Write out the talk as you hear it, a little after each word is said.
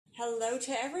Hello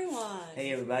to everyone.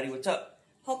 Hey everybody, what's up?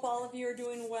 Hope all of you are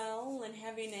doing well and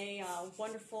having a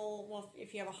wonderful, well,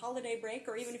 if you have a holiday break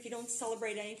or even if you don't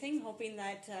celebrate anything, hoping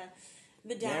that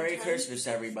the downtime... Merry Christmas,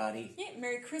 everybody. Yeah,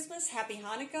 Merry Christmas, Happy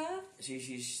Hanukkah.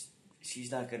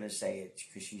 She's not going to say it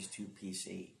because she's too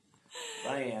PC.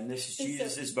 But I am. This is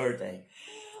Jesus' birthday.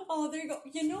 Oh, there you go.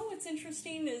 You know what's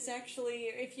interesting is actually,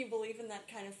 if you believe in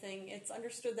that kind of thing, it's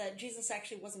understood that Jesus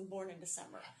actually wasn't born in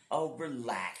December. Oh,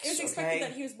 relax, It was expected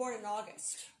that he was born in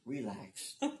August.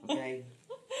 Relax, okay?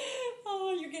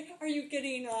 Oh, are you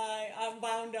getting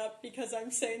wound up because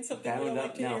I'm saying something you don't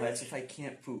like to No, hear? that's if I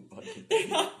can't poop. Oh,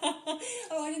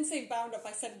 I didn't say bound up.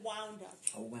 I said wound up.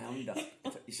 Oh, wound up. I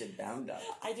thought you said bound up.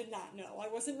 I did not know. I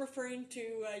wasn't referring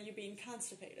to you being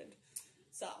constipated.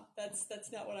 So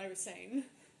that's not what I was saying.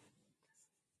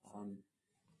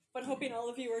 But hoping all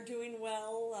of you are doing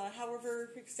well.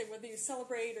 However, say whether you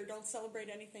celebrate or don't celebrate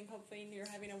anything, hoping you're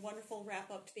having a wonderful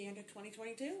wrap up to the end of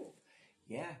 2022.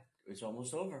 Yeah, it's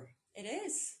almost over. It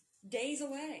is. Days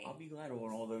away. I'll be glad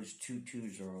when all those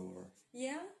twos are over.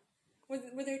 Yeah?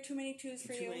 Were there too many twos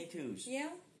for you? Too many twos.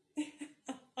 Yeah?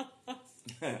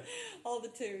 All the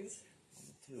twos. All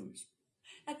the twos.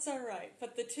 That's all right.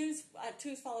 But the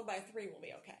twos followed by a 3 will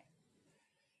be okay.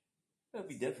 It'll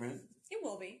be different. It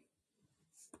will be.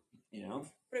 You know?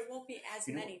 But it won't be as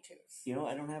many twos. You know,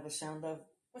 I don't have a sound of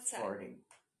What's that? farting.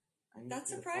 That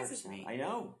surprises me. I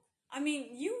know. I mean,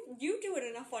 you do it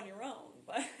enough on your own,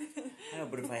 but... I know,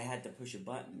 but if I had to push a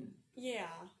button... Yeah.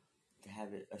 To have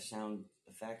a sound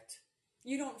effect...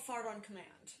 You don't fart on command.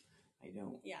 I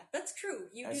don't. Yeah, that's true.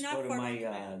 You that's do not fart on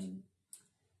command.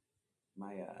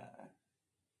 My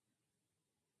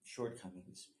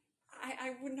shortcomings.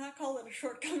 I would not call it a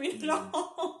shortcoming at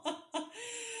all.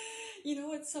 You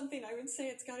know, it's something I would say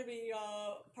it's got to be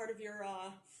part of your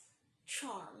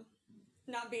charm,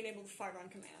 not being able to fart on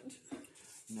command.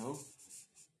 No?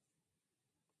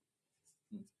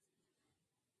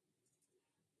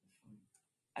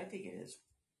 I think it is.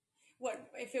 What,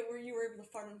 if it were you were able to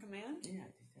fart on command? Yeah, I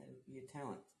think that would be a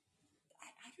talent.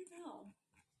 I don't know.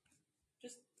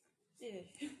 Just,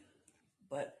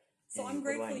 But... So I'm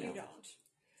grateful you don't.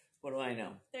 What do I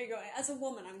know? There you go. As a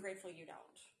woman, I'm grateful you don't.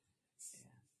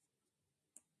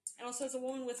 Yeah. And also as a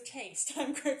woman with taste,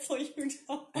 I'm grateful you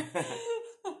don't.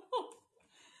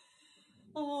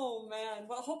 Oh, man.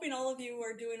 Well, hoping all of you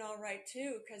are doing all right,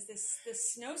 too, because this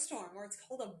snowstorm, or it's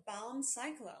called a bomb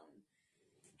cyclone,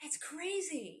 that's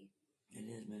crazy. It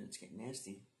is, man. It's getting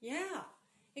nasty. Yeah.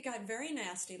 It got very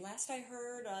nasty. Last I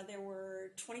heard, there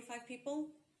were 25 people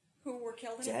who were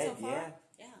killed in it so far.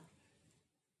 Yeah.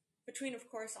 Between, of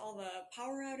course, all the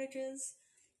power outages,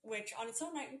 which on its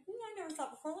own, I never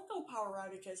thought before, like, oh, power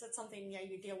outages, that's something,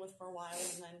 you deal with for a while,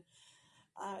 and then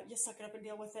you suck it up and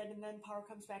deal with it, and then power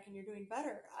comes back and you're doing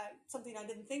better. Something I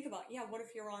didn't think about. Yeah, what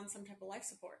if you're on some type of life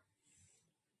support?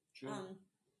 True.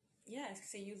 Yeah,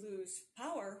 say you lose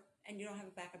power and you don't have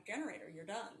a backup generator, you're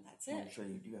done. That's it. I'm sure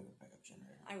you do have a backup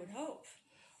generator. I would hope.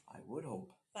 I would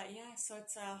hope. But yeah, so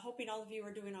it's hoping all of you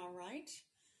are doing all right.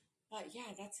 But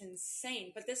yeah, that's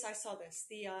insane. But I saw this.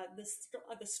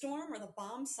 The storm or the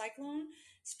bomb cyclone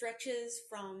stretches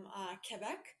from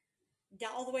Quebec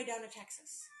down all the way down to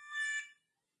Texas.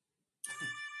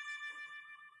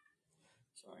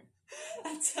 Sorry.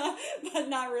 That's but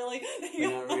not really.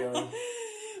 Not really.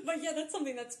 But yeah, that's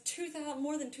something that's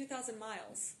more than 2,000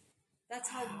 miles. That's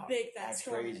how big that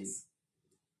storm crazy. is.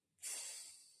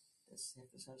 That's half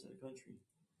the size of the country.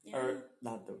 Yeah. Or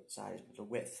not the size, but the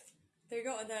width. There you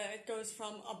go. And it goes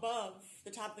from above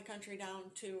the top of the country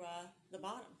down to the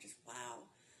bottom. Just wow.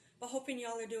 But hoping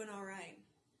y'all are doing all right.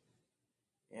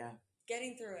 Yeah.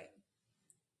 Getting through it.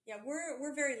 Yeah,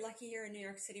 we're very lucky here in New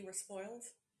York City. We're spoiled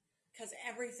because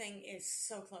everything is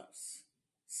so close,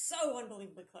 so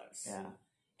unbelievably close. Yeah.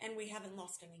 And we haven't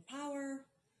lost any power.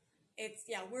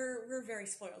 We're very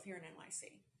spoiled here in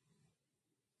NYC.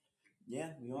 Yeah,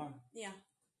 we are. Yeah.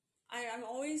 I'm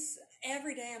always,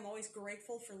 every day I'm always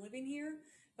grateful for living here,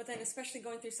 but then especially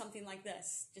going through something like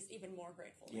this, just even more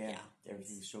grateful. Yeah,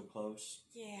 everything's so close.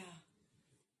 Yeah.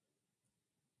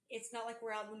 It's not like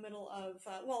we're out in the middle of,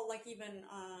 like even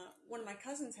one of my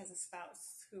cousins has a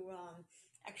spouse who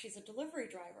actually is a delivery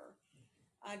driver,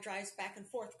 drives back and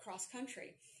forth cross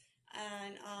country.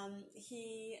 And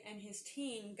he and his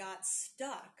team got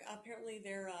stuck. Apparently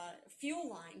their fuel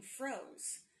line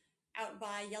froze out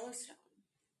by Yellowstone.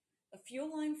 The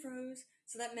fuel line froze,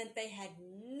 so that meant they had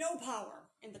no power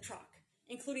in the truck,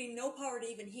 including no power to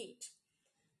even heat.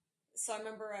 So I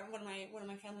remember one of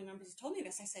my family members told me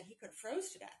this. I said he could have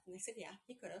froze to death, and they said, yeah,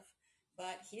 he could have,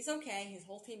 but he's okay. His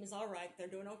whole team is all right. They're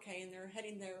doing okay, and they're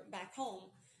heading back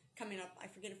home coming up. I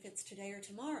forget if it's today or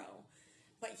tomorrow.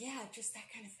 But yeah, just that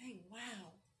kind of thing.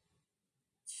 Wow.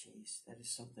 Jeez, that is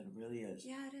something. It really is.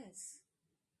 Yeah, it is.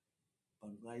 But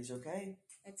I'm glad he's okay.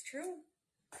 It's true.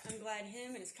 I'm glad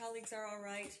him and his colleagues are all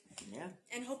right. Yeah.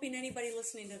 And hoping anybody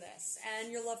listening to this,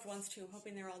 and your loved ones too,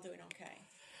 hoping they're all doing okay.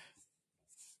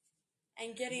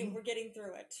 And we're getting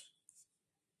through it.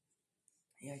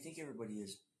 Yeah, I think everybody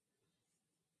is.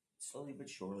 Slowly but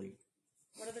surely.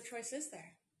 What other choice is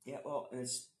there? Yeah, well,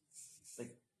 it's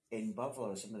like in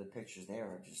Buffalo, some of the pictures there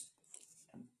are just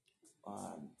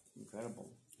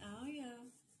incredible. Oh, yeah.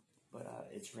 But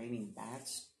it's raining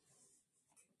bats.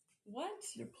 What?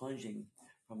 They're plunging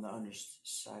from the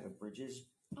underside of bridges.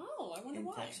 Oh, I wonder in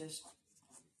why. Texas.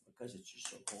 Because it's just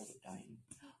so cold, they're dying.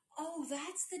 Oh,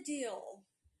 that's the deal.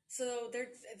 So they're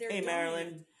Hey, dying.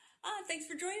 Marilyn. Thanks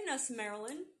for joining us,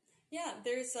 Marilyn. Yeah,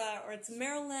 there's or it's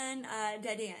Marilyn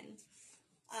Dadian.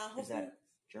 Is that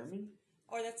German?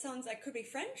 Or that could be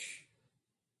French.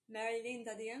 Marilyn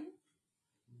Dadian.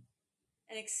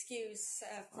 An excuse.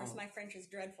 Of course, my French is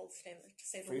dreadful to say the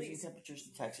least. Freezing temperatures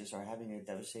in Texas are having a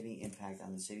devastating impact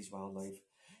on the city's wildlife,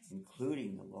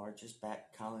 including the largest bat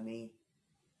colony,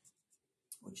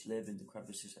 which live in the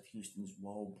crevices of Houston's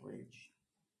Wall Bridge.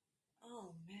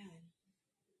 Oh, man.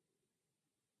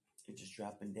 They're just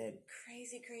dropping dead.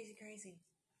 Crazy, crazy, crazy.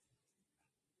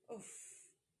 Oof.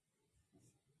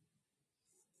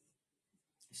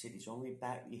 The city's only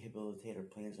bat rehabilitator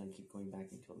plans on keep going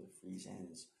back until the freeze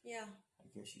ends. Yeah.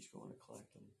 I guess she's going to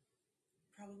collect them.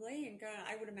 Probably. And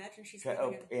I would imagine she's going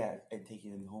to... Yeah, and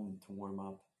taking them home to warm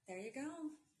up. There you go.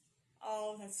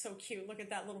 Oh, that's so cute. Look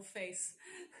at that little face.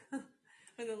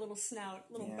 With a little snout,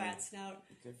 bat snout.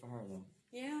 Good for her, though.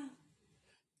 Yeah.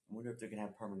 I wonder if they're going to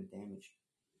have permanent damage.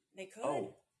 They could.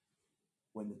 Oh,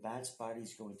 when the bat's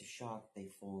bodies go into shock, they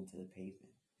fall into the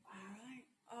pavement. All right.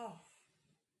 Oh.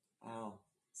 Wow.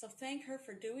 So thank her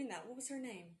for doing that. What was her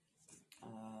name?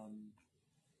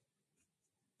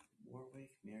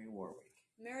 Mary Warwick.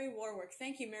 Mary Warwick.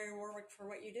 Thank you, Mary Warwick, for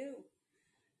what you do.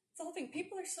 It's the whole thing.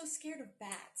 People are so scared of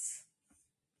bats.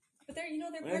 But they're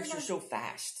part of they're so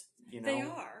fast, They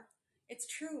are. It's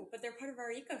true, but they're part of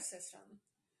our ecosystem.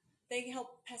 They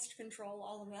help pest control,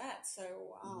 all of that.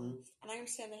 So, and I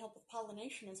understand they help with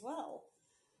pollination as well.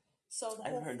 So I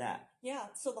haven't heard that. Yeah.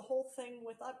 So the whole thing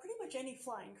with pretty much any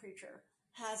flying creature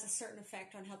has a certain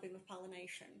effect on helping with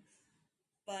pollination.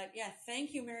 But yeah,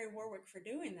 thank you, Mary Warwick, for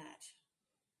doing that.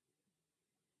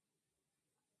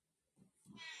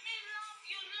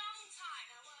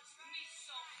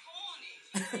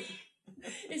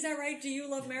 Is that right? Do you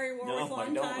love Mary Warwick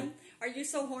long time? Are you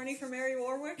so horny for Mary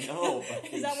Warwick? No.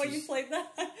 Is that why you played that?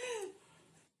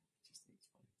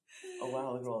 Oh,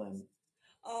 wow, look at all them.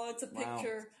 Oh, it's a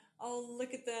picture. Oh,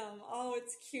 look at them. Oh,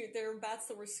 it's cute. They're bats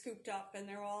that were scooped up, and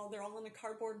they're all in a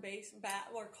cardboard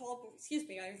excuse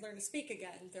me, I learned to speak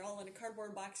again. They're all in a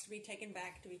cardboard box to be taken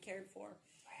back to be cared for.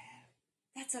 Wow.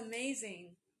 That's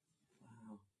amazing.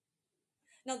 Wow.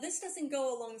 Now, this doesn't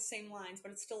go along the same lines,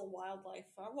 but it's still a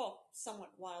somewhat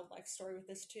wildlife story with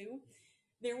this too.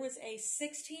 There was a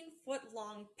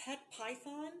 16-foot-long pet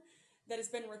python that has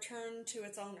been returned to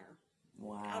its owner.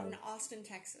 Wow. Out in Austin,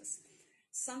 Texas.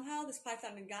 Somehow this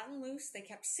python had gotten loose. They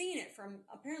kept seeing it from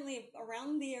apparently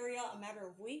around the area a matter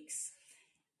of weeks,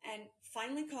 and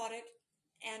finally caught it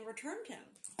and returned him.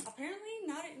 Apparently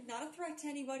not a threat to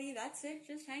anybody. That's it,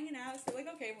 just hanging out. So they're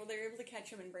like, okay, well, they're able to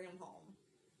catch him and bring him home.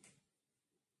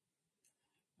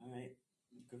 All right,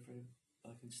 good for the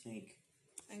fucking snake.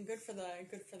 And good for the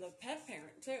pet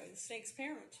parent too. The snake's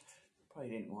parent.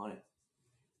 Probably didn't want it.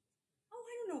 Oh,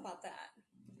 I don't know about that.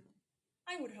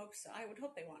 I would hope so. I would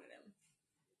hope they wanted him.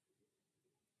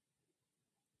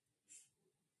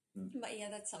 But yeah,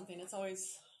 that's something. It's I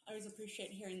always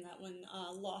appreciate hearing that when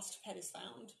a lost pet is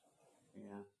found.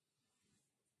 Yeah.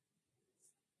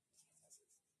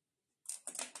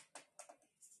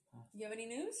 You have any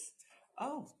news?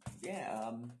 Oh,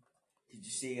 yeah. Did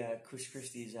you see Chris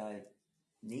Christie's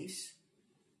niece,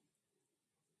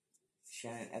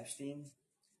 Shannon Epstein,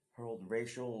 hurled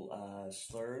racial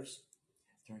slurs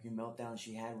during a meltdown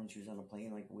she had when she was on a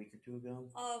plane like a week or two ago?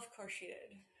 Oh, of course she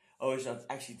did. Oh, it was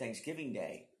actually Thanksgiving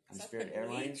Day on Spirit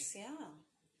Airlines. Weeks, yeah.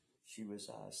 She was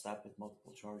stopped with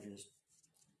multiple charges.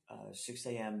 6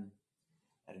 a.m.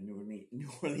 at a New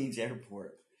Orleans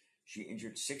airport. She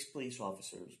injured 6 police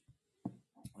officers.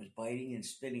 Was biting and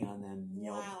spitting on them.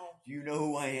 Wow. Do you know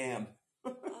who I am?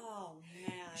 Oh,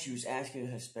 man. She was asking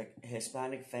a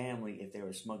Hispanic family if they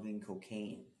were smuggling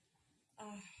cocaine.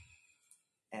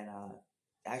 And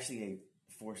actually, they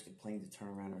forced the plane to turn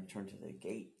around and return to the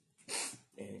gate.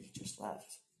 And just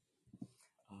left.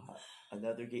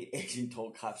 Another gate agent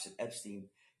told cops that Epstein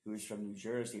who is from New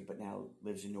Jersey but now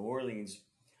lives in New Orleans,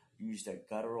 used a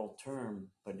guttural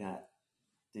term, but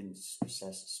didn't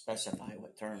specify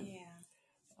what term. Yeah.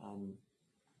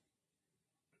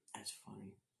 That's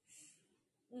funny.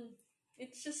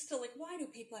 It's just still like, why do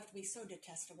people have to be so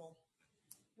detestable?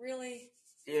 Really?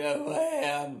 Yeah, I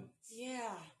am.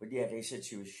 Yeah. But yeah, they said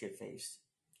she was shit-faced.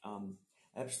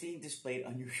 Epstein displayed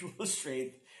unusual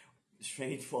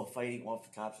strength while fighting off the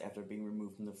cops after being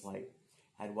removed from the flight.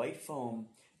 Had white foam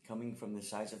coming from the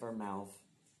sides of her mouth.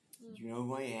 You know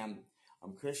who I am.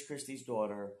 I'm Chris Christie's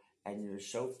daughter, and you're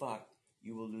so fucked.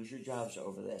 You will lose your jobs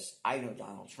over this. I know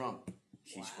Donald Trump.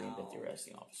 She screamed at the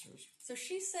arresting officers. So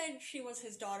she said she was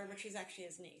his daughter, but she's actually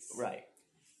his niece. Right.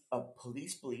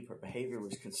 Police believe her behavior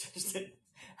was consistent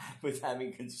with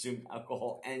having consumed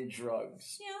alcohol and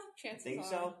drugs. Yeah, chances Think are.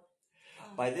 so?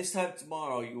 By this time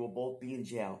tomorrow, you will both be in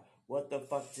jail. What the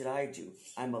fuck did I do?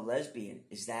 I'm a lesbian.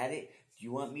 Is that it? Do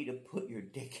you want me to put your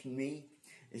dick in me?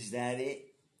 Is that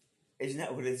it? Isn't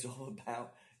that what it's all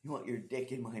about? You want your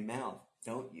dick in my mouth,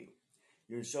 don't you?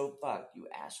 You're so fucked, you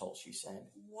asshole, she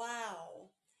said. Wow.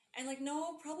 And like,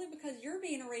 no, probably because you're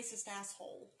being a racist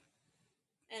asshole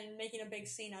and making a big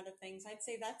scene out of things. I'd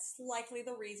say that's likely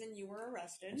the reason you were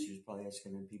arrested. And she was probably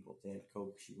asking them people if they had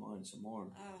coke. She wanted some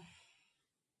more.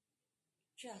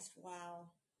 Just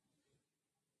wow.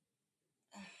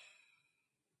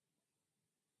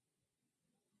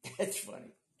 That's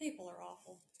funny. People are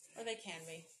awful. Or they can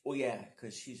be. Well, yeah,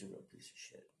 because she's a real piece of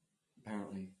shit,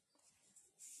 apparently.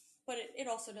 But it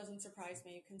also doesn't surprise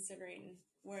me, considering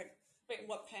what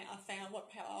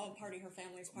party her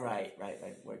family's part of. Right.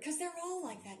 Because they're all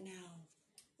like that now.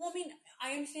 Well, I mean,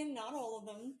 I understand not all of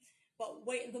them, but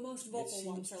the most vocal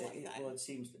ones are like that. Well, it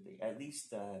seems to be. At least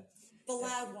the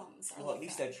loud ones are like that. At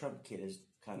least that Trump kid is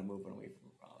kind of moving away from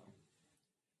her father.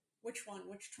 Which one?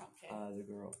 Which Trump kid? The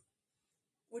girl.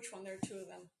 Which one? There are two of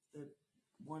them. The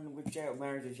one with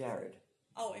married to Jared.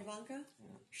 Oh, Ivanka?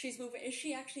 Yeah. She's moving. Is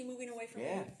she actually moving away from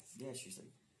him? Yeah, she's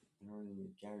like,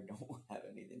 Jared don't have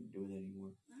anything to do with it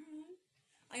anymore. All right.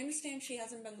 I understand she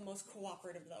hasn't been the most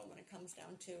cooperative, though, when it comes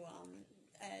down to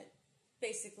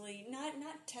basically not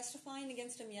testifying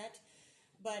against him yet,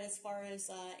 but as far as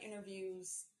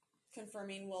interviews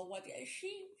confirming, well, what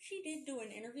she did do an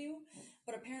interview,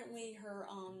 but apparently her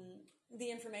the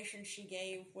information she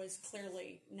gave was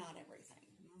clearly not everything.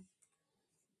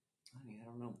 Honey, I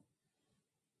don't know.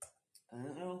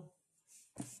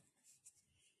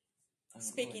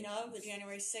 Speaking of the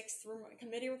January 6th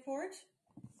committee report,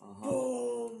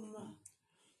 boom.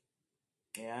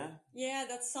 Yeah? Yeah,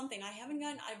 that's something. I've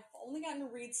only gotten to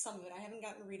read some of it. I haven't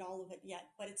gotten to read all of it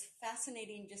yet, but it's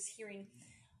fascinating just hearing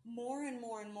more and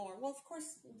more and more. Well, of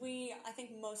course, I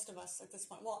think most of us at this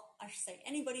point, well, I should say,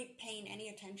 anybody paying any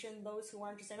attention, those who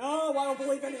aren't just saying, oh, I don't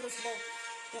believe any of this.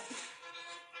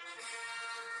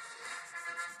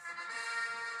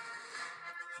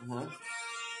 Yeah.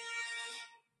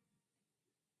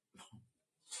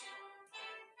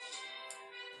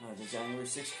 The January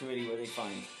 6th committee, where they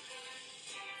find.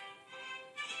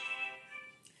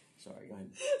 Sorry, go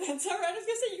ahead. That's all right. I was going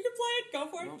to say, you can play it. Go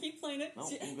for it. Nope. Keep playing it.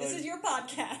 Nope, this is your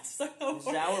podcast. So this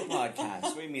is our podcast.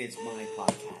 What do you mean it's my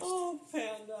podcast? Oh,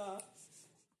 Panda.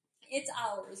 It's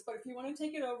ours, but if you want to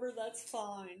take it over, that's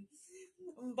fine.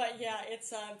 But yeah,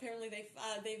 it's apparently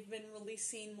they've been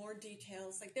releasing more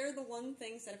details. Like, they're the one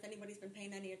things that if anybody's been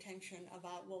paying any attention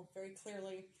about, well, very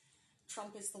clearly,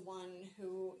 Trump is the one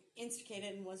who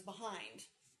instigated and was behind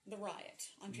the riot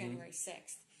on January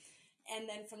 6th. And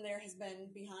then from there has been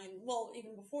behind, well,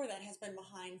 even before that, has been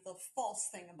behind the false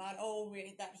thing about,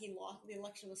 that he lost, the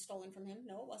election was stolen from him.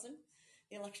 No, it wasn't.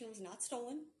 The election was not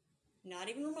stolen, not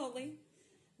even remotely.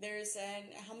 There's there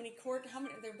have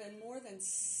been more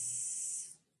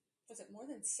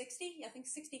than 60? I think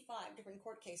 65 different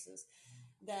court cases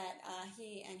that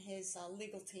he and his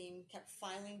legal team kept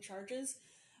filing charges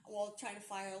while trying to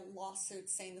file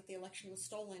lawsuits saying that the election was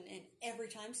stolen. And every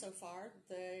time so far,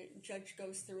 the judges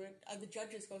go through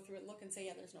it, look and say,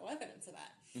 yeah, there's no evidence of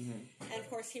that. Mm-hmm. And of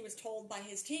course, he was told by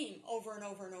his team over and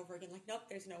over and over again, like, nope,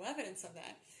 there's no evidence of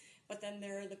that. But then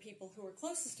there are the people who are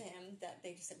closest to him that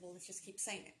they just said, well, let's just keep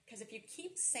saying it. Because if you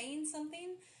keep saying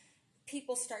something,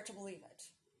 people start to believe it.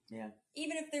 Yeah.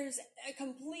 Even if there's a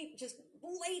complete, just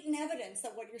blatant evidence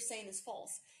that what you're saying is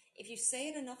false. If you say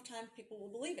it enough times, people will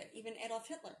believe it. Even Adolf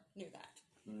Hitler knew that.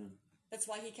 Mm. That's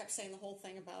why he kept saying the whole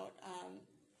thing about,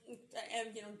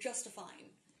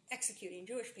 justifying executing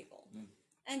Jewish people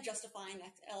and justifying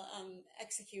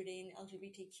executing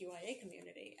LGBTQIA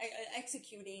community,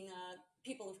 executing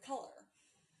people of color.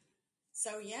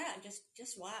 So yeah,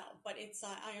 just wow. But it's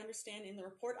I understand in the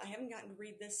report. I haven't gotten to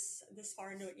read this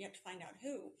far into it yet to find out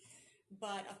who.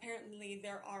 but apparently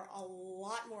there are a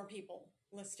lot more people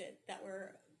listed that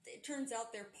were, it turns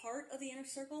out they're part of the inner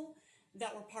circle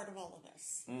that were part of all of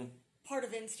this. Part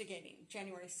of instigating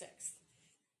January 6th.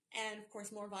 And of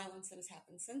course, more violence that has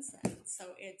happened since then.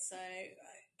 So it's a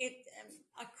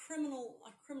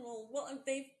criminal, well,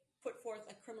 they've put forth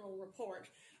a criminal report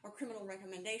or criminal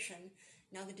recommendation.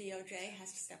 Now the DOJ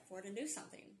has to step forward and do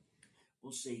something.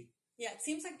 We'll see. Yeah, it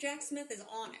seems like Jack Smith is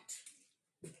on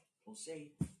it. We'll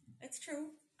see. It's true.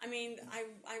 I mean,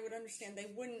 I would understand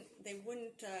they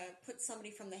wouldn't put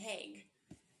somebody from The Hague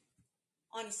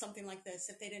on something like this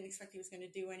if they didn't expect he was going to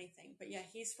do anything. But yeah,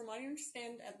 he's, from what I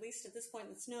understand, at least at this point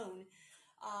that's known,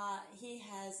 he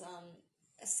has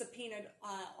subpoenaed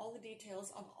all the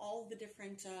details of all the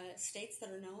different states that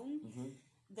are known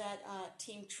that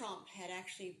Team Trump had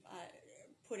actually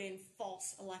put in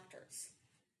false electors.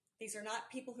 These are not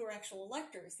people who are actual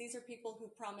electors. These are people who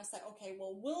promise that, okay,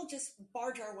 well, we'll just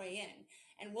barge our way in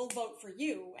and we'll vote for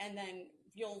you, and then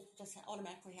you'll just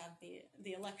automatically have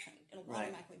the election. It'll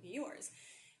automatically be yours,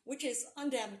 which is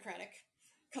undemocratic.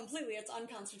 Completely, it's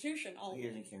unconstitutional. He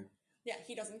doesn't care. Yeah,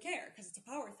 he doesn't care because it's a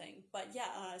power thing. But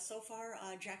yeah, so far,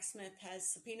 Jack Smith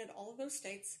has subpoenaed all of those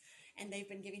states, and they've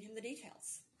been giving him the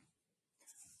details.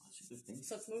 That's a good thing.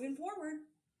 So it's moving forward.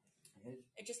 It is.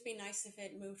 It'd just be nice if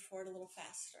it moved forward a little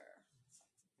faster.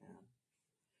 Yeah.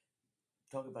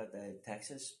 Talk about the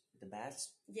Texas, the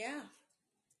bats. Yeah.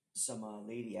 Some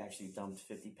lady actually dumped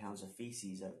 50 pounds of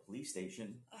feces at a police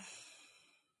station.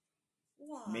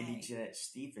 Why? Mindy Jeanette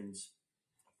Stephens,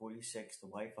 46, the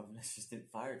wife of an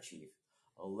assistant fire chief,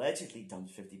 allegedly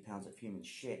dumped 50 pounds of human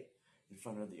shit in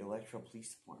front of the Electoral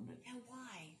Police Department. And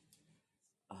why?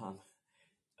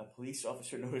 A police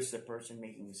officer noticed a person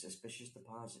making a suspicious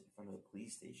deposit in front of the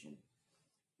police station.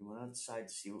 He went outside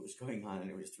to see what was going on, and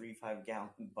there was 3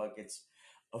 5-gallon buckets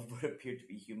of what appeared to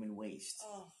be human waste.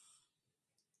 Oh.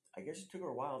 I guess it took her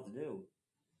a while to do.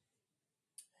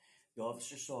 The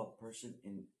officer saw a person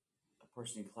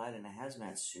clad in a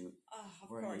hazmat suit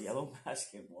wearing a yellow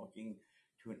mask and walking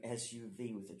to an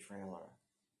SUV with a trailer.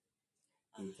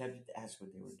 He attempted to ask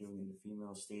what they were doing, and the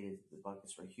female stated that the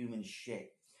buckets were human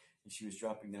shit, and she was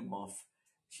dropping them off.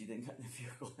 She then got in the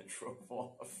vehicle and drove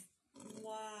off.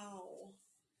 Wow.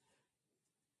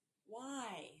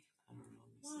 Why? I don't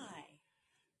know. Why?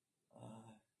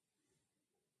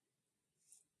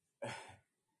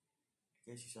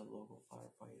 I guess he's a local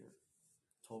firefighter.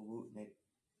 Told Wooten that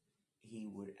he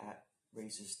would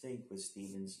raise a stink with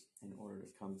Stephens in order to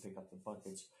come pick up the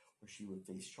buckets, or she would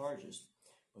face charges.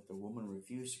 But the woman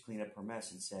refused to clean up her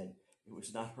mess and said it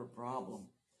was not her problem.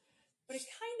 But it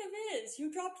kind of is.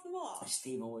 You dropped them off.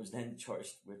 Stephen was then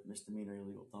charged with misdemeanor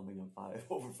illegal dumping of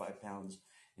over 5 pounds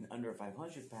and under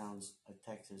 500 pounds, a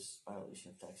Texas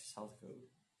violation of Texas Health Code.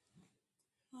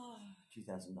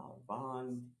 $2,000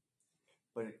 bond.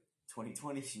 But in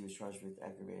 2020, she was charged with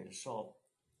aggravated assault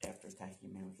after attacking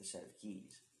a man with a set of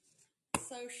keys.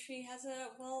 So she has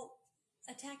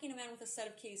attacking a man with a set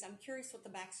of keys. I'm curious what the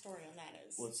backstory on that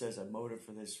is. Well, it says a motive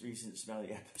for this recent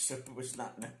smelly episode was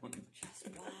not known. Just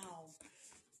wow.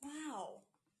 Wow.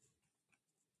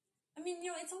 I mean,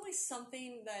 it's always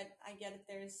something that I get it.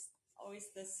 There's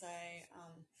always this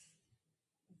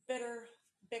bitter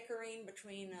bickering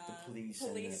between the police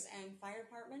and fire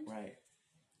department. Right.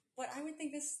 But I would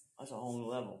think this... That's a whole new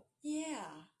level.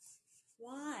 Yeah.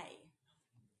 Why?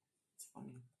 It's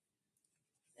funny.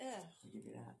 Ugh. I'll give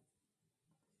you that.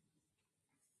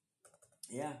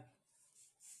 Yeah.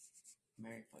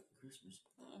 Merry fucking Christmas.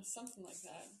 Something like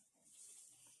that.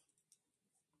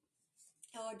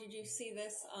 Oh, did you see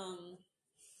this?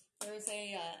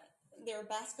 There are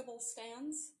basketball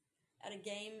stands at a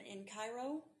game in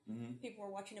Cairo. Mm-hmm. People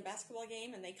were watching a basketball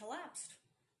game and they collapsed.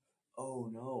 Oh,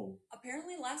 no.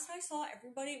 Apparently, last I saw,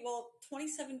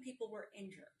 27 people were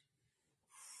injured.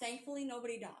 Thankfully,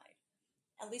 nobody died.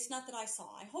 At least not that I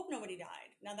saw. I hope nobody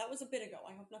died. Now, that was a bit ago.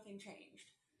 I hope nothing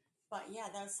changed. But yeah,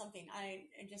 that was something. I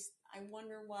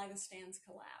wonder why the stands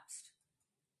collapsed.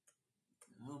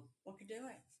 Oh. What could do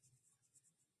it?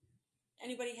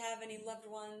 Anybody have any loved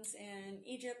ones in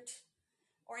Egypt?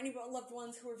 Or any loved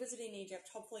ones who are visiting Egypt?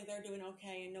 Hopefully they're doing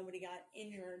okay and nobody got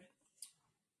injured.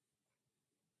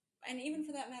 And even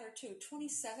for that matter, too,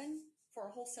 27 for a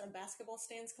whole set of basketball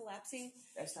stands collapsing.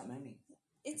 That's not many.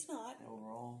 It's not.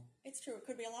 Overall. It's true. It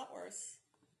could be a lot worse.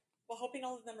 Well, hoping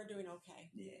all of them are doing okay.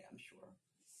 Yeah, I'm sure.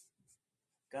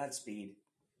 Godspeed.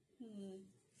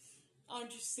 I'll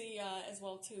just see as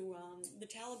well, too, the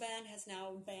Taliban has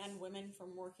now banned women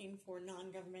from working for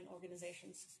non-government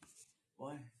organizations.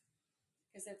 Why?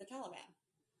 Because they're the Taliban.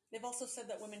 They've also said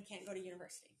that women can't go to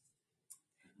university.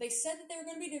 They said that they were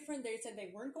going to be different. They said they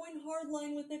weren't going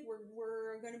hardline with it.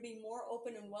 We're going to be more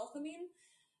open and welcoming.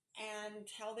 And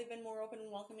how they've been more open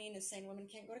and welcoming is saying women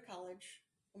can't go to college,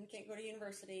 women can't go to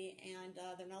university, and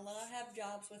they're not allowed to have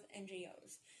jobs with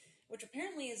NGOs, which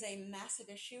apparently is a massive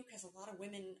issue because a lot of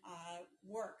women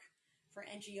work for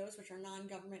NGOs, which are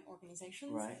non-government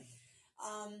organizations. Right.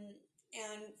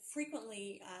 And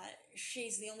frequently,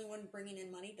 she's the only one bringing in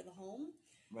money to the home.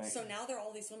 Right. So now there are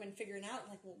all these women figuring out,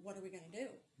 like, well, what are we going to do?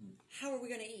 How are we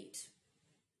going to eat?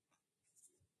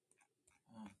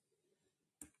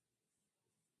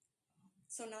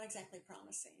 So not exactly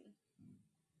promising.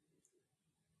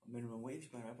 Minimum wage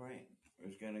went up, right?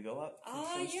 It's going to go up?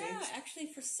 Yeah, states? actually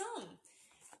for some.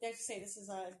 They have to say this is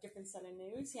a different set of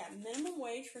news. Yeah, minimum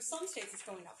wage for some states is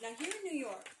going up. Now here in New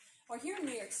York, or here in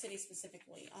New York City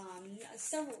specifically, a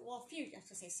few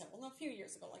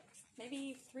years ago, like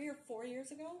maybe 3 or 4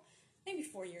 years ago, maybe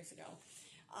 4 years ago,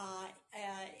 a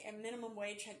minimum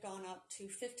wage had gone up to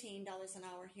 $15 an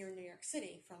hour here in New York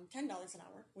City from $10 an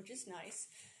hour, which is nice.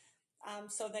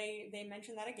 So they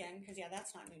mentioned that again because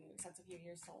that's not new news. That's a few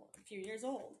years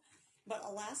old. But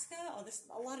Alaska,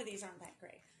 a lot of these aren't that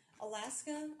great.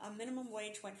 Alaska, a minimum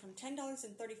wage went from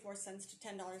 $10.34 to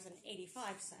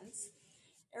 $10.85.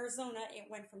 Arizona, it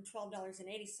went from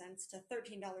 $12.80 to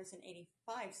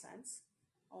 $13.85.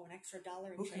 Oh, an extra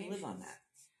dollar and Who change. can live on that?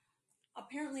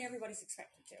 Apparently, everybody's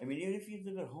expected to. I mean, even if you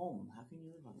live at home, how can you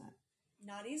live on that?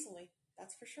 Not easily,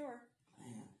 that's for sure.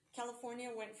 Man.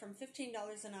 California went from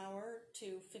 $15 an hour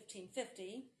to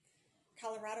 $15.50.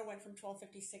 Colorado went from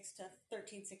 $12.56 to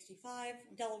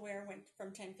 $13.65. Delaware went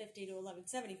from $10.50 to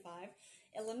 $11.75.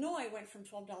 Illinois went from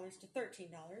 $12 to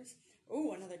 $13.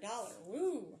 Ooh, another dollar.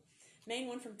 Woo! Maine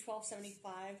went from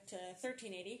 $12.75 to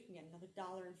 $13.80. Again, another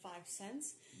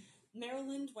 $1.05.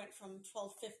 Maryland went from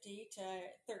 $12.50 to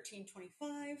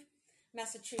 $13.25.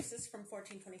 Massachusetts from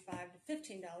 $14.25 to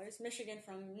 $15. Michigan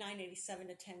from $9.87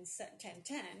 to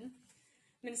 $10.10.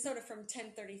 Minnesota from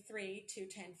 $10.33 to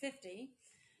 $10.50.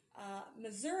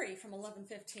 Missouri from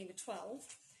 $11.15 to $12.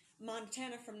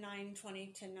 Montana from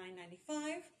 $9.20 to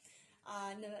 $9.95.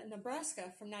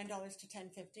 Nebraska from $9 to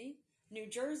 $10.50. New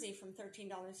Jersey from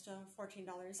 $13 to $14.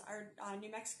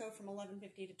 New Mexico from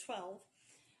 $11.50 to $12.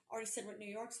 Already said what New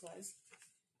York's was.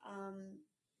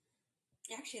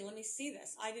 Actually, let me see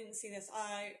this. I didn't see this.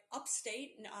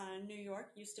 Upstate New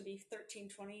York used to be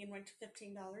 $13.20 and went to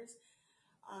 $15.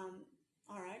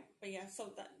 All right, but yeah,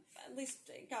 so that at least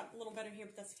it got a little better here,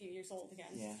 but that's a few years old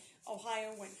again. Yeah.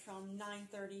 Ohio went from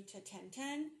 $9.30 to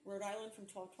 $10.10. Rhode Island from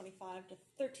 $12.25 to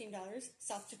 $13.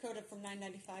 South Dakota from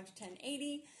 $9.95 to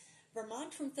 $10.80.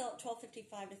 Vermont from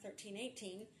 $12.55 to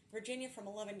 $13.18. Virginia from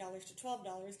 $11 to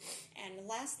 $12. And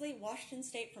lastly, Washington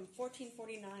State from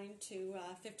 $14.49 to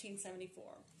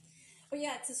 $15.74. But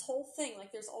yeah, it's this whole thing.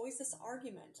 Like, there's always this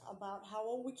argument about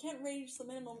how, we can't raise the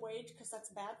minimum wage because that's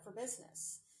bad for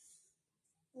business.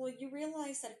 Well, you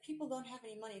realize that if people don't have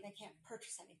any money, they can't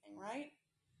purchase anything, right?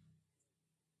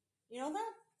 You know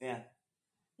that? Yeah.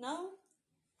 No?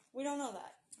 We don't know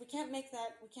that. We can't make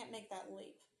that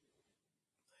leap.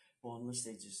 Well, unless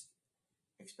they just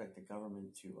expect the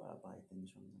government to buy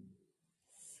things from them.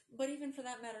 But even for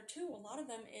that matter, too, a lot of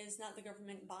them is not the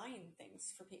government buying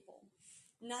things for people.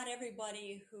 Not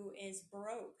everybody who is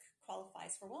broke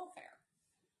qualifies for welfare.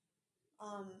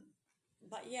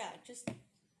 But yeah, just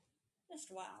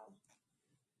wow.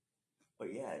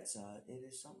 But yeah, it is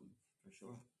something for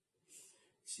sure.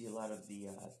 See a lot of the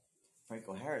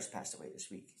Franco Harris passed away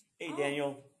this week. Hey,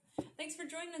 Daniel. Thanks for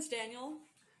joining us, Daniel.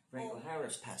 Franco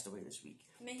Harris passed away this week.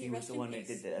 May he was the one that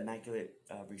did the Immaculate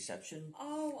Reception.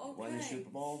 Oh, okay. Won the Super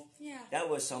Bowl. Yeah. That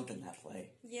was something, that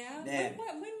play. Yeah? Man,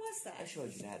 when was that? I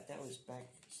showed you that. That was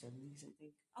back 70s, I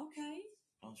think. Okay.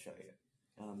 I'll show you.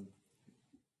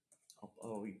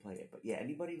 I'll replay it. But yeah,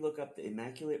 anybody look up the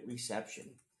Immaculate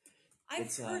Reception.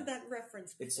 I've heard that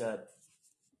reference before.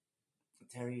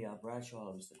 It's Terry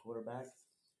Bradshaw was the quarterback.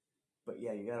 But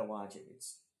yeah, you gotta watch it.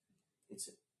 It's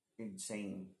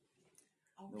insane.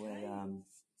 Okay. The way, They're on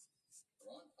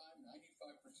time 95%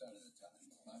 of the time.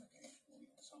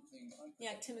 Something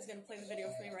yeah, Tim is going to play the video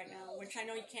for me right now, which I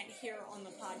know you can't hear on the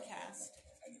podcast.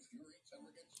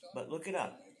 But look it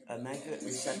up. Immaculate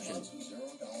Reception.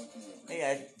 Hey,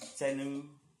 Ed. Tenu.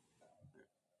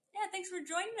 Yeah, thanks for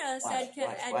joining us, Watch.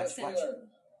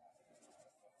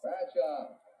 Bradshaw.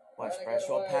 Watch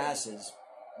Bradshaw passes.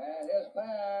 And his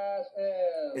pass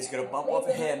is... It's going to bump off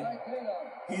of him.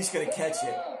 He's going to catch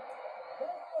it.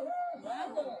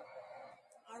 Wow.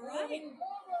 All right.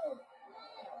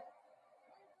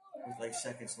 With like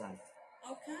seconds left.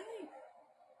 Okay.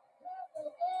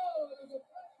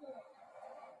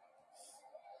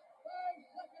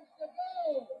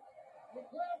 goal. He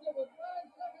grabbed it with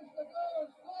 9 seconds to go and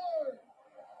scored.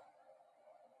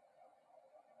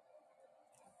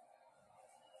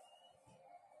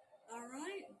 All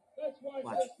right. Let's watch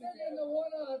Watch. this again. The 1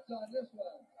 odds on this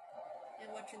one. And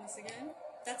watching this again.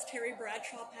 That's Terry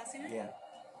Bradshaw passing it. Yeah.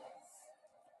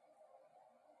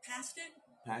 Passed it.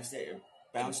 Passed it.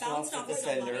 Bounced bounced off the off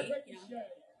defender. somebody. Ricochet.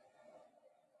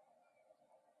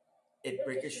 It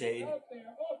ricocheted Out there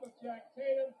off of Jack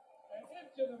Tatum and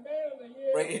into the man of the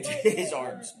year. right into his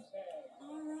arms.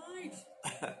 All right.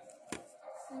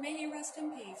 May he rest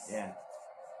in peace. Yeah.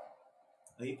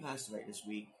 Oh, he passed away this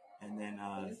week, and then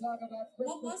You talk about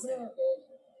What was Christmas it? miracles.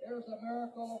 Here's a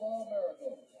miracle of all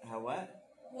miracles. how what?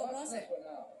 What Watch was this it? one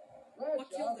now. What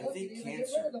killed Bradshaw him? I think doesn't even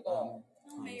cancer. get rid of the ball.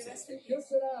 Oh, may he rest He in shoots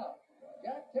peace. it out.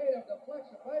 Jack Tatum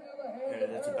deflects it right into the hand Yeah,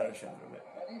 of that's a better Harris. shot of it.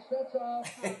 And he sets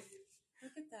off.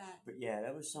 Look at that. But yeah,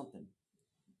 that was something.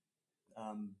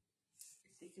 I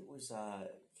think it was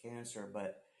cancer,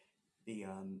 but the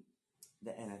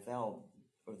NFL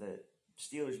or the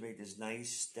Steelers made this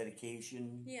nice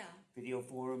dedication Yeah. video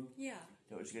for him Yeah.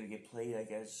 that was going to get played, I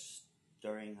guess,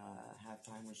 during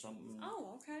halftime or something,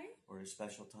 Oh, okay. or a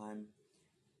special time.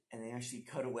 And they actually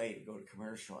cut away to go to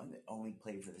commercial, and they only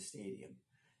played for the stadium,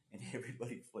 and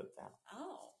everybody flipped out,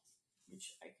 Oh.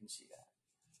 which I can see that.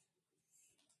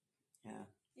 Yeah.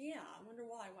 Yeah. I wonder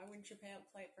why. Why wouldn't you play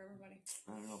it for everybody?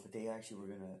 I don't know, but they actually were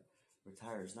gonna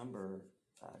retire his number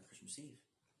Christmas Eve,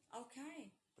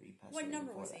 Okay. but he passed What away number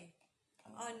before was that. he?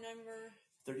 On number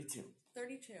 32.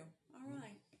 32. All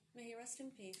right. May he rest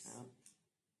in peace.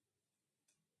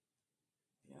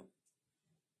 Yep.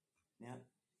 Yep.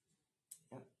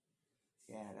 Yep.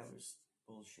 Yeah, that was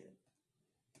bullshit.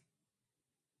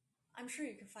 I'm sure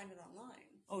you can find it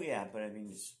online. Oh yeah, but I mean,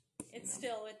 it's It's you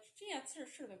know, still, it's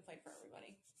should have been played for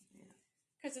everybody. Yeah.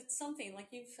 Because it's something like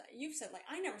you've said, like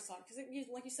I never saw it because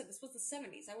like you said, this was the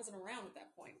 70s. I wasn't around at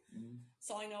that point,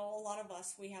 so I know a lot of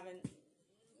us we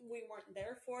weren't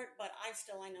there for it. But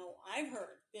I know I've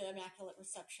heard the Immaculate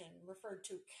Reception referred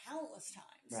to countless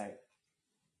times. right.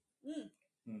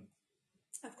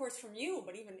 Of course, from you,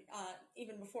 but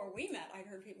even before we met, I'd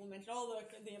heard people mention,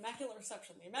 the Immaculate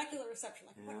Reception, the Immaculate Reception.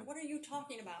 Like, Yeah. what are you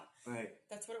talking about? Right.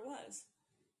 That's what it was.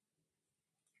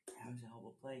 That was a hell of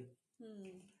a play.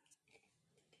 It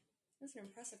was an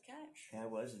impressive catch. Yeah, it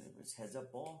was, and it was heads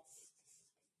up ball.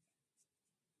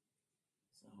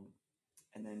 So,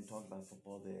 and then talk about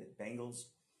football. The Bengals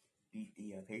beat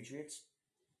the Patriots,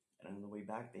 and on the way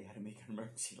back, they had to make an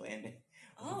emergency landing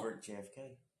over at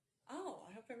JFK. Oh,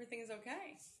 I hope everything is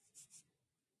okay.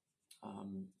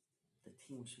 The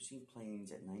team was switching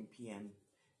planes at 9 p.m.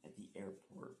 at the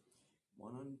airport.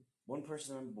 One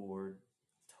person on board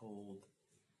told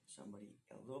somebody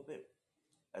a little bit.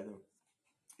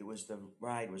 The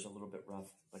ride was a little bit rough,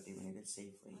 but they landed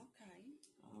safely. Okay.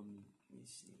 Let me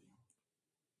see.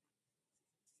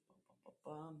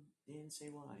 They didn't say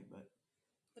why, but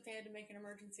they had to make an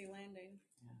emergency landing.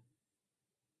 yeah.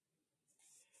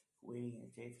 Waiting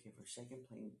at JFK for a second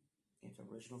plane after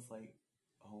original flight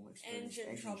home experienced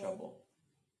engine trouble.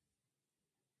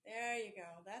 There you go.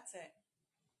 That's it.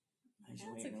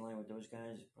 Imagine waiting in line with those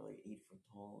guys, probably 8 foot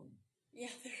tall, and Yeah,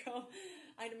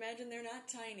 I'd imagine they're not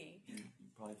tiny. you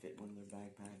probably fit in one of their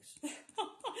backpacks.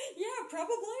 Yeah,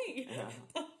 probably. Yeah.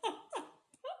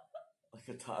 Like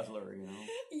a toddler, you know?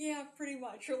 Yeah, pretty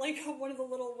much. Or like one of the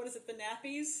little, what is it, the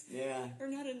nappies? Yeah. Or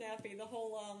not a nappy, the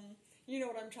whole, you know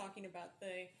what I'm talking about,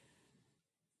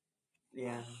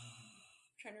 Yeah. I'm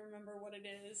trying to remember what it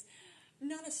is.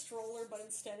 Not a stroller, but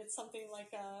instead it's something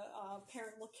like a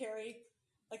parent will carry.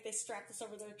 Like they strap this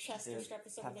over their chest or strap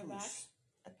this over their back.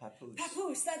 A papoose.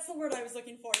 Papoose, that's the word I was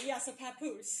looking for. Yes, a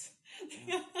papoose.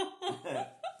 Yeah.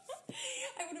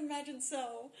 I would imagine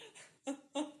so.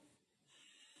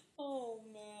 Oh,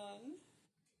 man.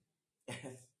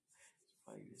 It's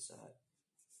probably this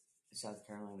South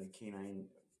Carolina canine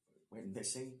went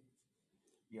missing.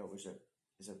 Yo, it was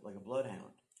like a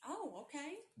bloodhound. Oh,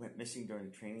 okay. Went missing during a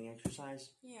training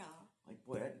exercise. Yeah. Like,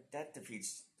 boy, that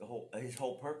defeats his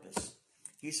whole purpose.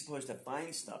 He's supposed to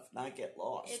find stuff, not get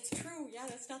lost. It's true. Yeah,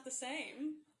 that's not the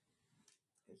same.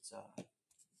 It's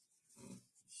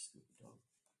stupid dog.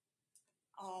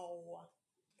 Oh,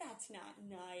 that's not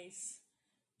nice.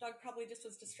 Dog probably just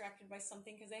was distracted by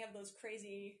something because they have those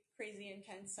crazy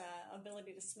intense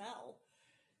ability to smell.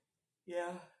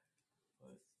 Yeah,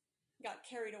 but Got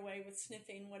carried away with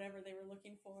sniffing whatever they were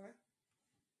looking for.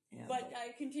 yeah. But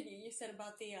continue. You said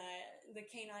about the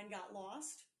canine got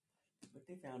lost. But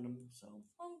they found him, so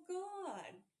Oh,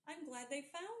 good. I'm glad they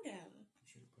found him. I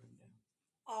should have put him down.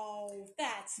 Oh,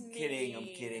 that's mean. I'm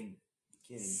kidding.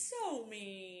 So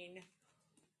mean.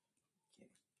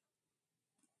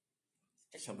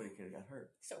 Somebody could have got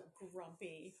hurt. So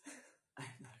grumpy.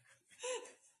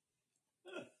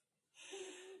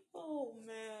 Oh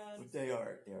man. But they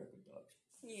are good dogs.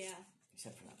 Yeah.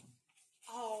 Except for that one.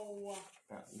 Oh.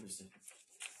 Apparently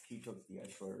he took the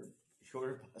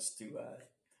shorter bus to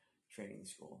training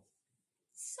school.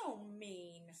 So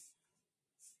mean.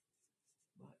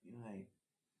 But hey,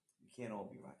 we can't all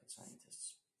be rocket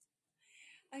scientists.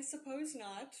 I suppose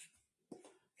not.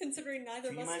 Considering neither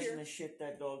Can of you us imagine here. the shit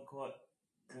that dog caught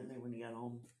when he got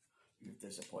home? You've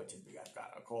disappointed me. I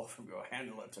got a call from your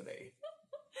handler today.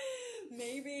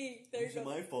 Maybe. It's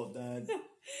my fault, Dad.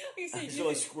 You I say saw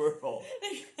a squirrel.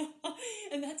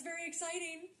 and that's very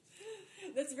exciting.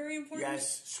 That's very important.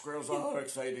 Yes, squirrels are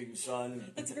exciting,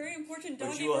 son. That's very important.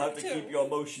 Doggy But you will have work, to too. keep your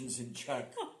emotions in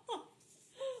check.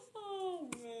 Oh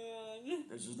man.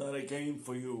 This is not a game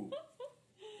for you.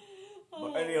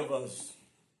 Oh. For any of us.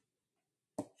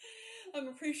 I'm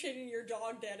appreciating your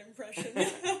dog dad impression.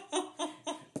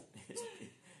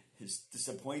 His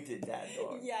disappointed dad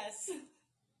dog. Yes.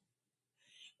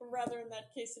 Rather, in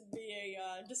that case, it'd be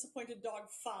a disappointed dog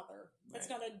father. That's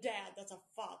Right. not a dad, that's a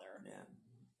father.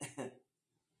 Yeah.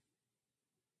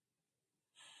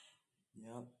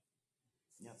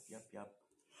 Yep.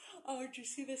 Oh, did you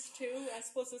see this too? I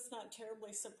suppose it's not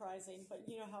terribly surprising, but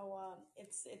you know how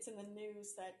it's in the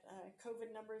news that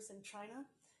COVID numbers in China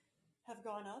have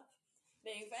gone up.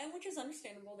 And which is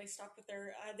understandable. They stopped with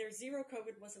their zero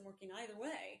COVID wasn't working either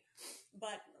way,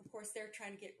 but of course they're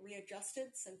trying to get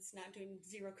readjusted since not doing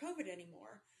zero COVID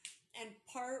anymore. And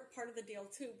part of the deal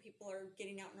too, people are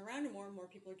getting out and around, and more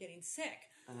people are getting sick.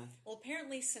 Well,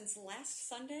 apparently since last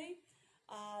Sunday,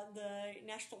 the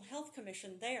National Health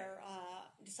Commission there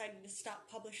decided to stop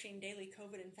publishing daily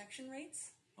COVID infection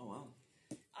rates. Oh, wow.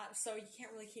 So you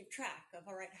can't really keep track of,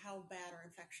 all right, how bad are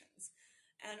infections.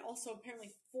 And also, apparently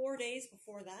 4 days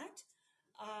before that,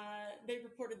 they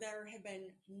reported there had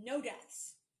been no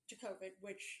deaths to COVID,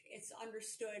 which is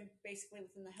understood basically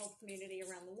within the health community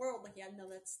around the world. Like, yeah, no,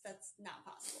 that's not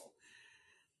possible.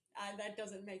 That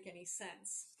doesn't make any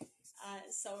sense.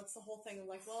 So it's the whole thing of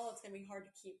like, well, it's going to be hard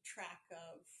to keep track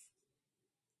of,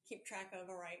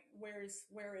 all right, where is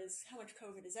how much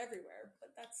COVID is everywhere.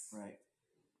 But that's Right.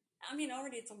 I mean,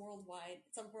 already it's a worldwide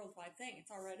thing.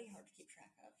 It's already hard to keep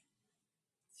track of.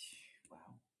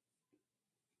 Wow.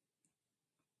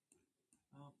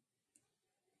 Well,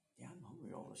 yeah, I'm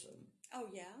hungry all of a sudden. Oh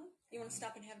yeah, you want to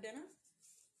stop and have dinner?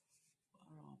 I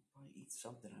don't know. I'll probably eat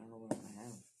something. I don't know what I'm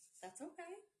gonna have. That's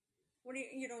okay. What do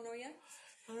you don't know yet?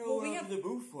 I don't know Well, what I'm in the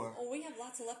mood for. Oh, we have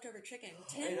lots of leftover chicken.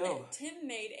 I know. Tim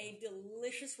made a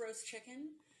delicious roast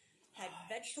chicken. Had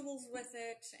vegetables with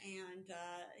it, and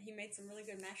he made some really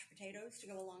good mashed potatoes to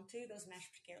go along too. Those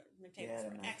mashed potatoes Yeah,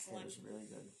 were the mashed excellent. potatoes are really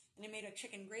good. And he made a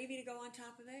chicken gravy to go on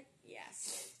top of it.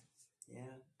 Yes. Yeah.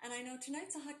 And I know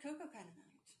tonight's a hot cocoa kind of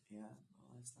night. Yeah.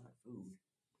 Well, that's not food.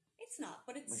 It's not,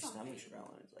 but it's My something. stomach's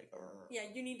growling. It's like,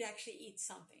 Yeah, you need to actually eat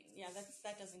something. Yeah,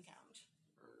 that doesn't count.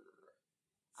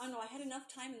 I don't know. I had enough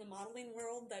time in the modeling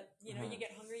world that, you know, you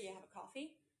get hungry, you have a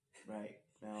coffee. Right.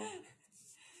 No.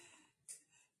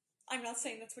 I'm not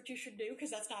saying that's what you should do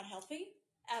because that's not healthy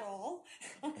at all.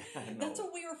 No. That's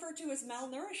what we refer to as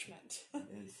malnourishment.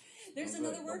 It's There's no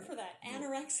another good. word for that, No.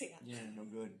 anorexia. Yeah, no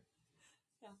good.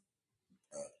 Yeah.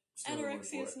 Still a word Anorexia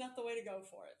for is it. not the way to go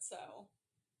for it, so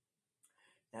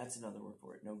That's another word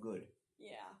for it. No good.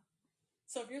 yeah.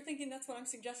 So if you're thinking that's what I'm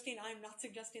suggesting, I'm not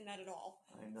suggesting that at all.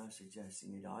 I'm not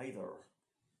suggesting it either.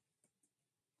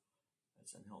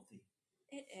 That's unhealthy.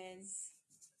 It is.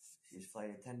 His flight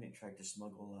attendant tried to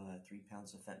smuggle 3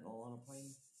 pounds of fentanyl on a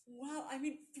plane. Wow, I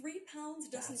mean, 3 pounds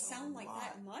doesn't That's a sound like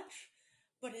that lot. much,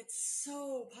 but it's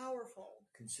so powerful.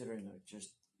 Considering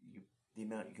the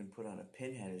amount you can put on a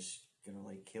pinhead is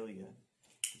gonna kill you.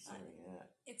 Considering that.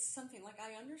 It's something like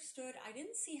I understood. I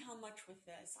didn't see how much with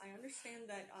this. I understand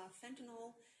that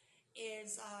fentanyl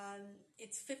is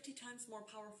it's 50 times more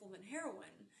powerful than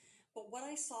heroin. But what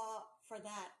I saw for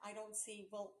that, I don't see.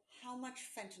 Well, how much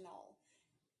fentanyl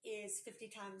is 50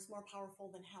 times more powerful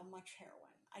than how much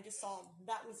heroin? I just saw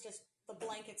that was just the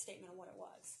blanket statement of what it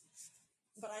was.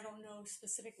 But I don't know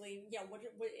specifically. Yeah, what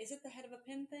is it? The head of a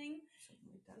pin thing? Something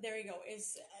like that. There you go.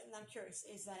 And I'm curious.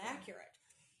 Is that accurate?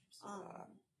 So,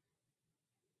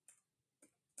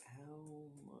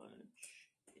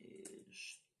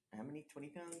 how many 20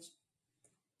 pounds?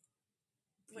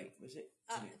 Wait. Was it?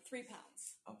 3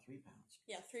 pounds. Oh, 3 pounds.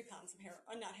 Yeah, 3 pounds of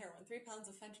heroin. Not heroin. 3 pounds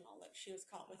of fentanyl that she was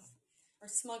caught with, or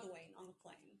smuggling on the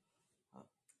plane. Huh.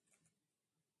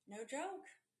 No joke.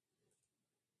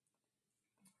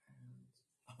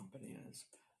 Oh, bananas.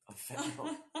 A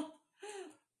fentanyl.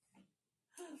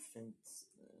 Fentanyl.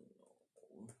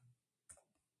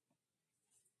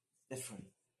 That's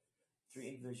funny. 3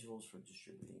 individuals for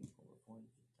distributing over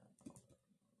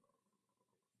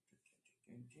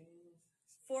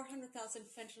 400,000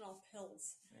 fentanyl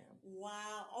pills. Yeah.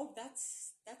 Wow. Oh,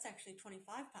 that's actually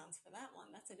 25 pounds for that one.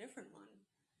 That's a different one.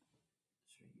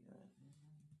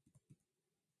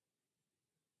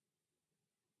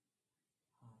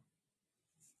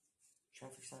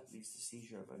 Traffic stop leads to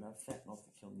seizure of enough fentanyl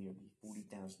to kill nearly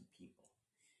 40,000 people.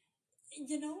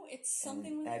 You know, it's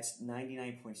something And with that's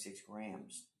 99.6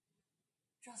 grams.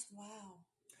 just wow.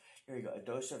 Here you go. A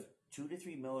dose of 2 to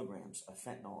 3 milligrams of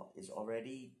fentanyl is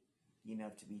already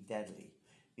enough to be deadly,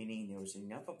 meaning there was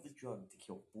enough of the drug to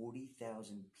kill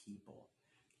 40,000 people,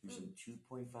 using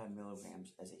 2.5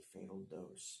 milligrams as a fatal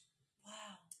dose.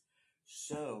 Wow.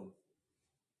 So,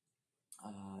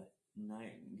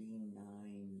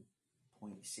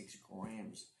 99.6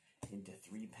 grams into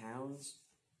 3 pounds.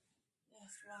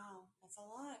 Yes, wow. That's a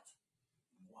lot.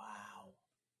 Wow.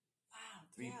 Wow.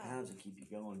 3 pounds will keep you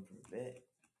going for a bit.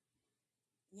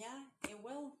 Yeah, it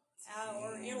will.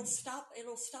 Or it'll stop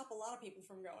a lot of people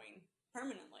from going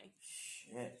permanently.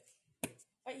 Shit.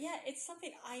 But yeah, it's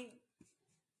something I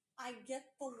get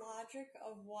the logic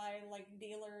of why like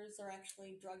dealers or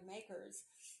actually drug makers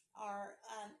are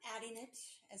adding it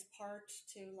as part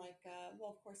to like well,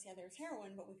 of course, yeah, there's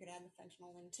heroin, but we could add the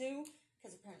fentanyl in too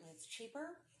because apparently it's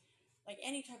cheaper. Like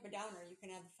any type of downer, you can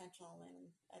add the fentanyl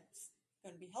in. That's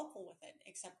going to be helpful with it.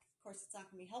 Except, of course, it's not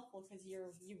going to be helpful because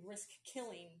you risk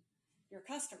killing your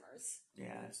customers.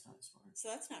 Yeah, that's not smart. So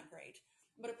that's not great.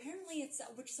 But apparently it's,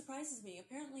 which surprises me,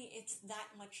 apparently it's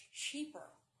that much cheaper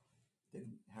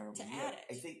Then heroin. to add it.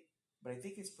 I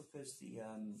think it's because the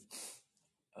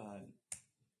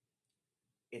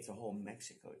it's a whole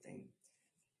Mexico thing.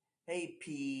 Hey,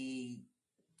 GP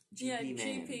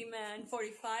man. GP man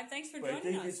 45. Thanks for But I joining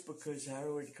think us. it's because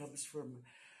heroin comes from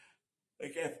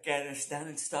like Afghanistan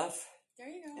and stuff, There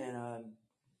you go. and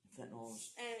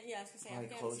fentanyl's And yeah, I was gonna say probably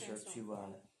Afghanistan. closer to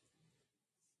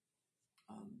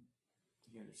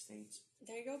here in the States.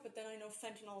 There you go. But then I know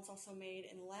fentanyl is also made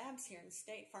in labs here in the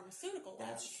state, pharmaceutical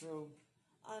labs. That's true.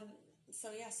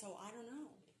 So yeah, so I don't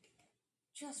know.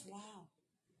 Just wow.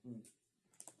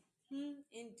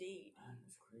 Indeed.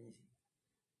 That's crazy.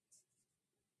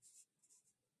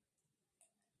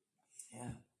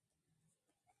 Yeah.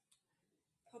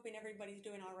 Hoping everybody's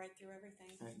doing all right through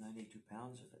everything. Like 92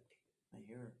 pounds of it. I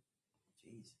hear.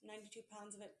 Jeez. 92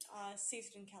 pounds of it,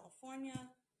 seized in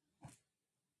California.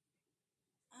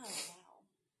 Oh, wow.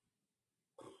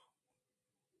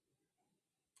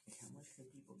 Like, how much can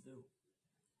people do?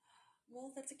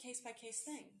 Well, that's a case-by-case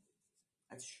thing.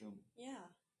 That's true. Yeah.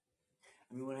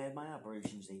 I mean, when I had my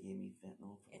operations, they gave me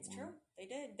fentanyl. It's true. They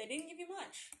did. They didn't give you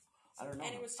much. I don't know.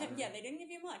 And it was, they didn't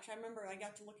give you much. I remember I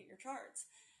got to look at your charts.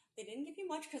 They didn't give you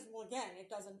much because, well, again, it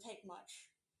doesn't take much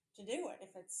to do it.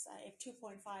 If it's, if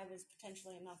 2.5 is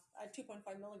potentially enough, 2.5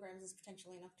 milligrams is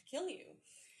potentially enough to kill you.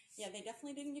 Yeah, they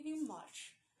definitely didn't give you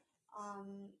much.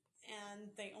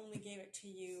 And they only gave it to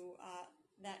you,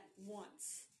 that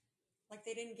once. Like,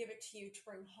 they didn't give it to you to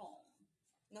bring home.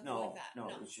 Nothing like that. No,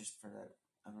 it was just for that.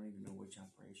 I don't even know which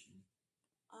operation.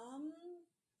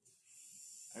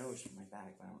 I know it's for my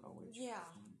back, but I don't know which. Yeah,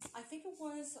 I think it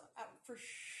was, for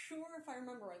sure, if I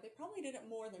remember right, they probably did it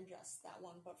more than just that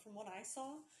one, but from what I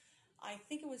saw, I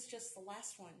think it was just the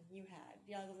last one you had.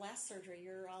 Yeah, the last surgery,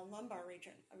 your lumbar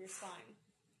region of your spine.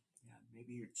 Yeah,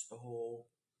 maybe it's the whole,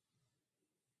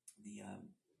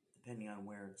 depending on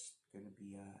where it's going to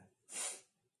be,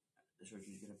 the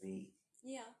surgery's going to be.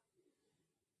 Yeah,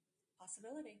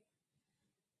 possibility.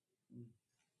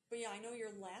 But yeah, I know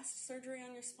your last surgery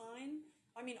on your spine,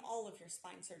 I mean, all of your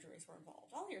spine surgeries were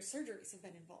involved. All your surgeries have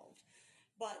been involved.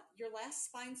 But your last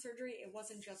spine surgery, it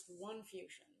wasn't just one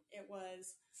fusion. It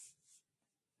was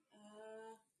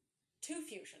 2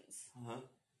 fusions.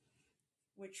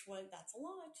 Which was, that's a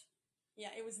lot.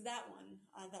 Yeah, it was that one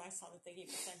that I saw that they gave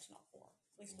you fentanyl for.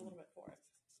 At least a little bit for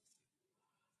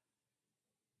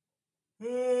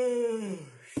it.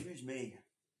 Excuse me.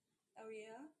 Oh,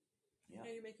 yeah? Yeah.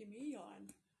 Now you're making me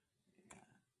yawn.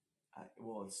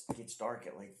 Well, it gets dark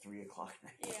at like 3 o'clock at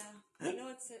night. Yeah, I know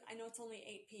it's only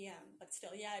 8 p.m., but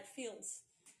still, yeah, it feels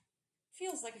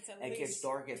like it's at least. It gets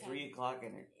dark at 10. 3 o'clock,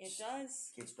 and it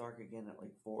does. Gets dark again at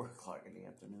like 4 o'clock in the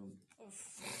afternoon.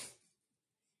 Oof.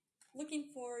 Looking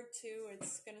forward to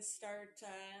it's going to start.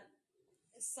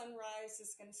 Sunrise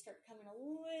is going to start coming a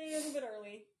little bit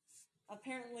early.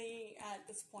 Apparently, at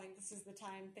this point, this is the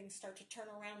time things start to turn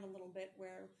around a little bit,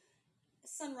 where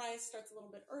sunrise starts a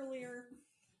little bit earlier.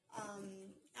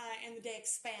 And the day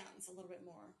expands a little bit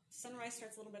more. Sunrise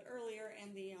starts a little bit earlier,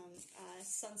 and the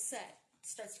sunset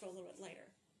starts to go a little bit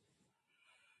later.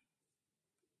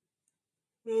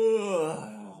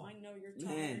 Oh, I know you're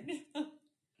tired.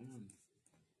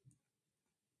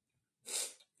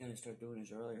 Gonna start doing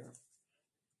this earlier.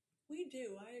 We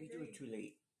do. I agree. We do it too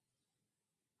late.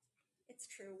 It's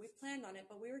true. We planned on it,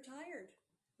 but we were tired.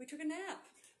 We took a nap.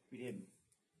 We did.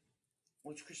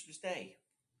 Well, it's Christmas Day.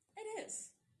 It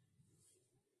is.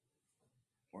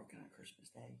 Working on Christmas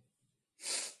Day.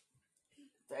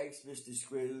 Thanks, Mr.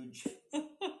 Scrooge.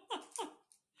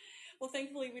 Well,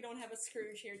 thankfully, we don't have a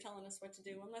Scrooge here telling us what to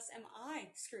do, unless am I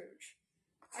Scrooge?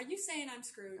 Are you saying I'm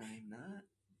Scrooge? I'm not,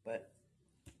 but,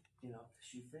 you know, the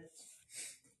shoe fits.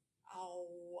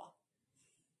 Oh.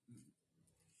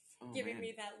 Oh, Giving man.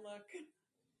 me that look.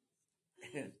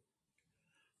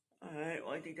 All right,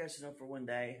 well, I think that's enough for one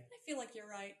day. I feel like you're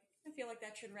right. I feel like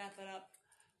that should wrap it up.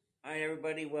 All right,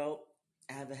 everybody, well,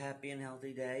 have a happy and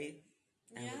healthy day,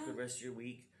 and have a good rest of your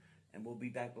week, and we'll be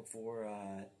back before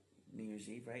New Year's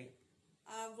Eve, right?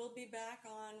 We'll be back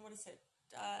on,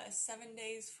 7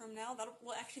 days from now.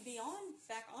 We'll actually be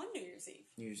back on New Year's Eve.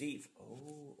 New Year's Eve.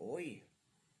 Oh, oi.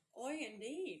 Oi,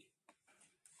 indeed.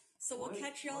 So we'll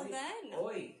catch y'all then.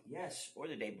 Oi, yes, or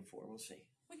the day before, we'll see.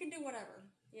 We can do whatever,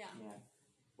 yeah.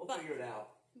 We'll figure it out.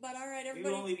 But all right, We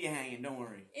everybody. won't leave you hanging, don't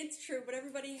worry. It's true, but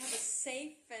everybody have a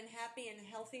safe and happy and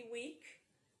healthy week.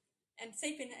 And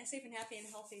safe and happy and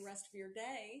healthy rest of your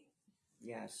day.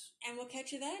 Yes. And we'll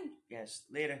catch you then. Yes,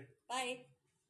 later. Bye.